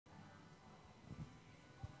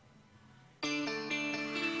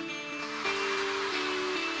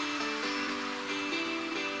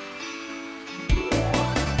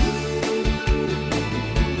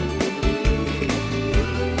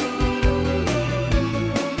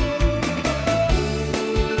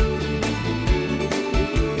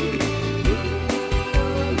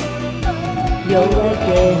夜明け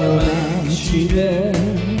の街で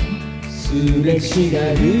すれ違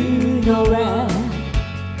うのは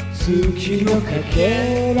月のか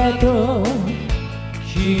けらと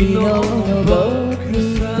昨日の僕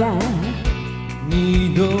さ。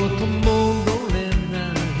二度と戻れな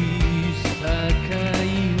い境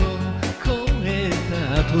を越えた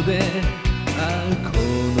後で、こ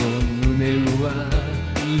の胸は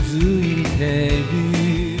うずいてる。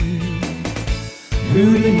振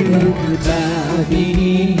り向くたび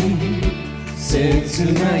に切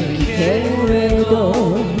ないけれど、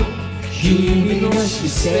君の視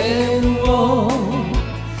線を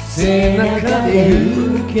背中で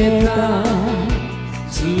受けた。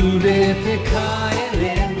連れて帰れ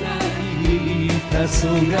ない黄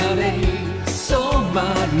昏に染ま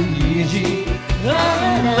る虹、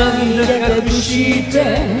涙隠して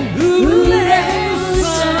うれし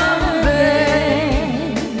さで、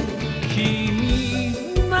君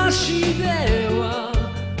なしでは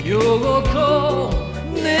よこ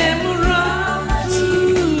眠らず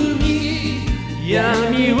に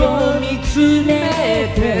闇を見つめ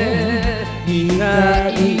ていな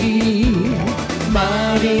い。マ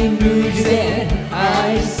リンルージュで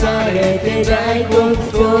愛されて大黒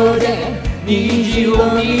糖で虹を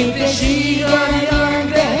見てしがりなん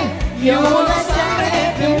で、酔わされ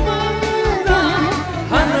てまだ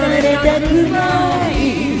離れたくない。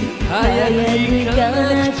早く行かな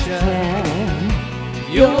くちゃ。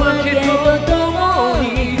夜明けとともに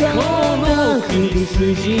この首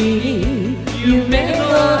筋に夢の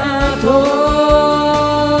跡。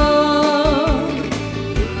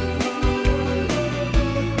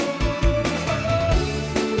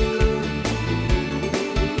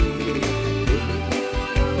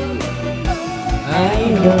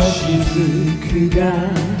愛の雫が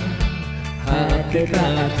果てた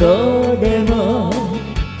後でも、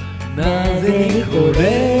なぜこれ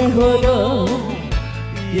ほど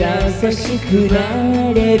優しくな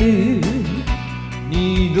れる。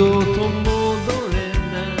二度と戻れ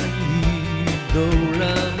ないドラ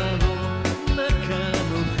マの中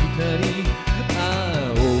の二人、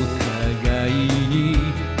お互いに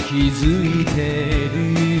気づいてる。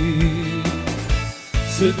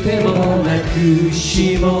捨てもなくし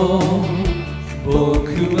も僕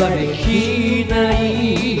はできない。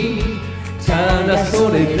ただそ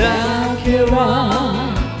れだけは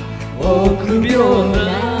臆病な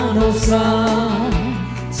のさ。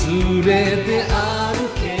連れて歩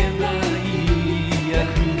けない役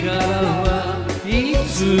柄はい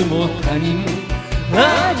つも他人。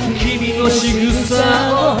君の仕草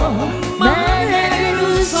を真似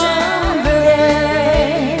るさで、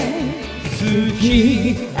好き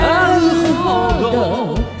合うほど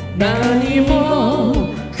何も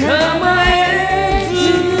構えず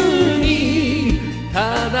に、た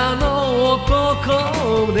だの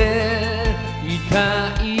男でいた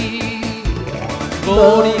い。ボ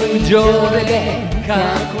ーリング場でカッ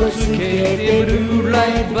コつけてブルーライ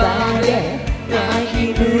トバーで泣き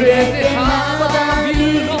濡れてハーバービ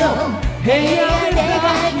ューの部屋で抱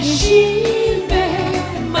きしめ、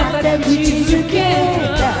また口づけ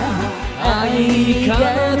た会いに行か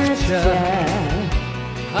なくちゃ。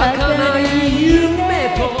儚い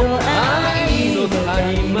夢と愛の谷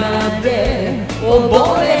間で溺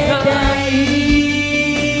れたい。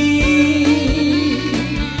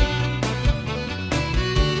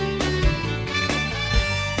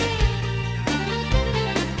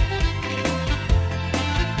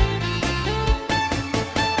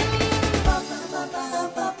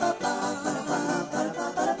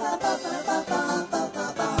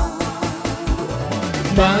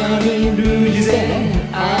マリンルージュで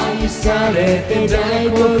愛されて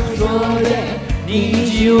大黒糖で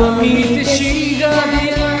虹を見てしが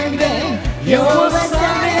りなんで、酔わさ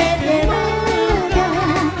れてまだ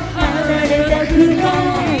離れたくな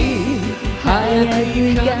い。早く行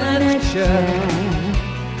かなくちゃ。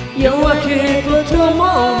夜明けととも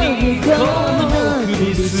にこの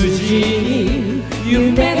首筋に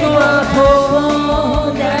夢